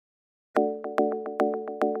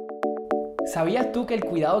¿Sabías tú que el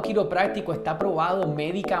cuidado quiropráctico está probado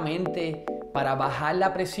médicamente para bajar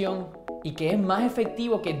la presión y que es más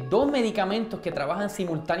efectivo que dos medicamentos que trabajan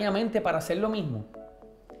simultáneamente para hacer lo mismo?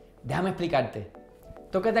 Déjame explicarte.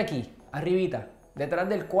 Tócate aquí, arribita, detrás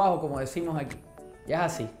del cuajo, como decimos aquí. Ya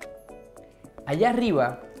es así. Allá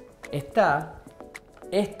arriba está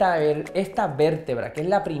esta vértebra, que es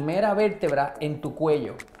la primera vértebra en tu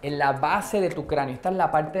cuello, en la base de tu cráneo. Esta es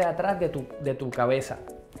la parte de atrás de tu cabeza.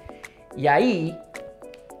 Y ahí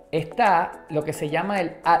está lo que se llama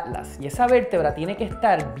el atlas. Y esa vértebra tiene que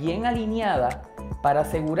estar bien alineada para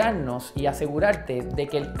asegurarnos y asegurarte de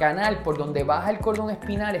que el canal por donde baja el cordón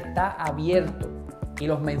espinal está abierto y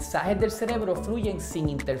los mensajes del cerebro fluyen sin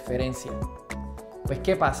interferencia. Pues,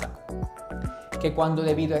 ¿qué pasa? Que cuando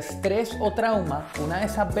debido a estrés o trauma una de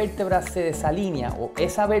esas vértebras se desalinea o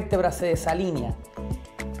esa vértebra se desalinea,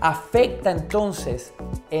 afecta entonces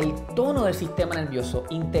el tono del sistema nervioso,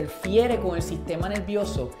 interfiere con el sistema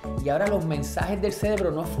nervioso y ahora los mensajes del cerebro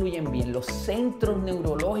no fluyen bien. Los centros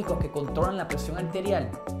neurológicos que controlan la presión arterial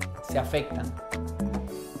se afectan.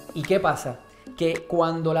 ¿Y qué pasa? Que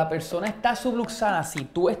cuando la persona está subluxada, si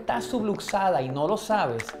tú estás subluxada y no lo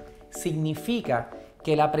sabes, significa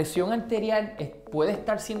que la presión arterial puede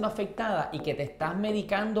estar siendo afectada y que te estás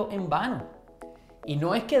medicando en vano. Y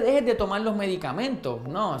no es que dejes de tomar los medicamentos,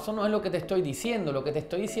 no, eso no es lo que te estoy diciendo. Lo que te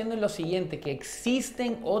estoy diciendo es lo siguiente, que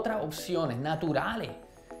existen otras opciones naturales,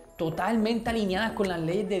 totalmente alineadas con las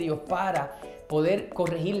leyes de Dios para poder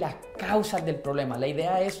corregir las causas del problema. La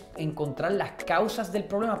idea es encontrar las causas del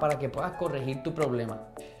problema para que puedas corregir tu problema.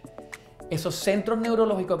 Esos centros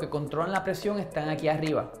neurológicos que controlan la presión están aquí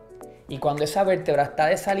arriba. Y cuando esa vértebra está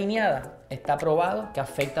desalineada, está probado que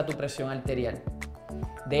afecta tu presión arterial.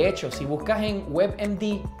 De hecho, si buscas en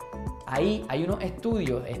WebMD, ahí hay unos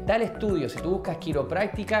estudios, está el estudio, si tú buscas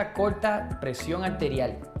quiropráctica corta presión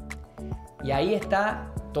arterial. Y ahí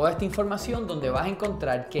está toda esta información donde vas a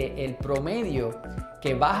encontrar que el promedio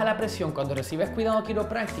que baja la presión cuando recibes cuidado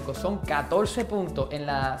quiropráctico son 14 puntos en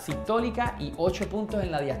la sistólica y 8 puntos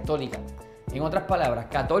en la diastólica. En otras palabras,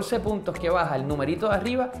 14 puntos que baja el numerito de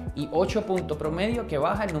arriba y 8 puntos promedio que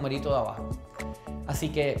baja el numerito de abajo. Así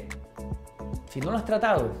que, si no lo has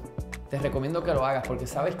tratado, te recomiendo que lo hagas porque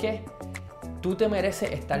 ¿sabes qué? Tú te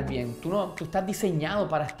mereces estar bien. Tú estás diseñado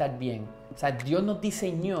para estar bien. O sea, Dios nos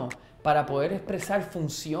diseñó para poder expresar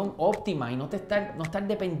función óptima y no estar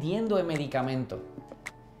dependiendo de medicamentos.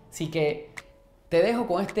 Así que te dejo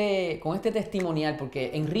con este testimonial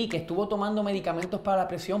porque Enrique estuvo tomando medicamentos para la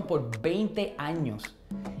presión por 20 años.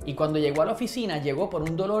 Y cuando llegó a la oficina, llegó por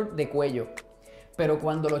un dolor de cuello. Pero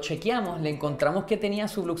cuando lo chequeamos, le encontramos que tenía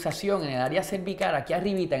subluxación en el área cervical, aquí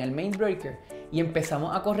arribita, en el main breaker, y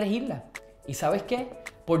empezamos a corregirla. ¿Y sabes qué?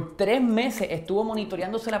 Por 3 meses estuvo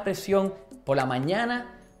monitoreándose la presión por la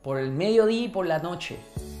mañana, por el mediodía y por la noche.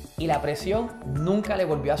 Y la presión nunca le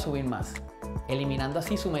volvió a subir más, eliminando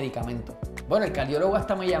así su medicamento. Bueno, el cardiólogo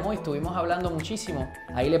hasta me llamó y estuvimos hablando muchísimo.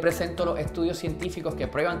 Ahí le presento los estudios científicos que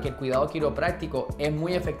prueban que el cuidado quiropráctico es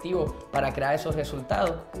muy efectivo para crear esos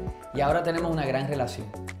resultados. Y ahora tenemos una gran relación.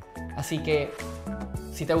 Así que,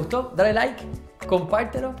 si te gustó, dale like,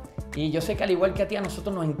 compártelo. Y yo sé que al igual que a ti, a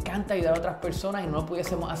nosotros nos encanta ayudar a otras personas y no lo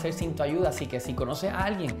pudiésemos hacer sin tu ayuda. Así que si conoces a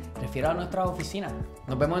alguien, refiéralo a nuestras oficinas.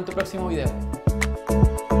 Nos vemos en tu próximo video.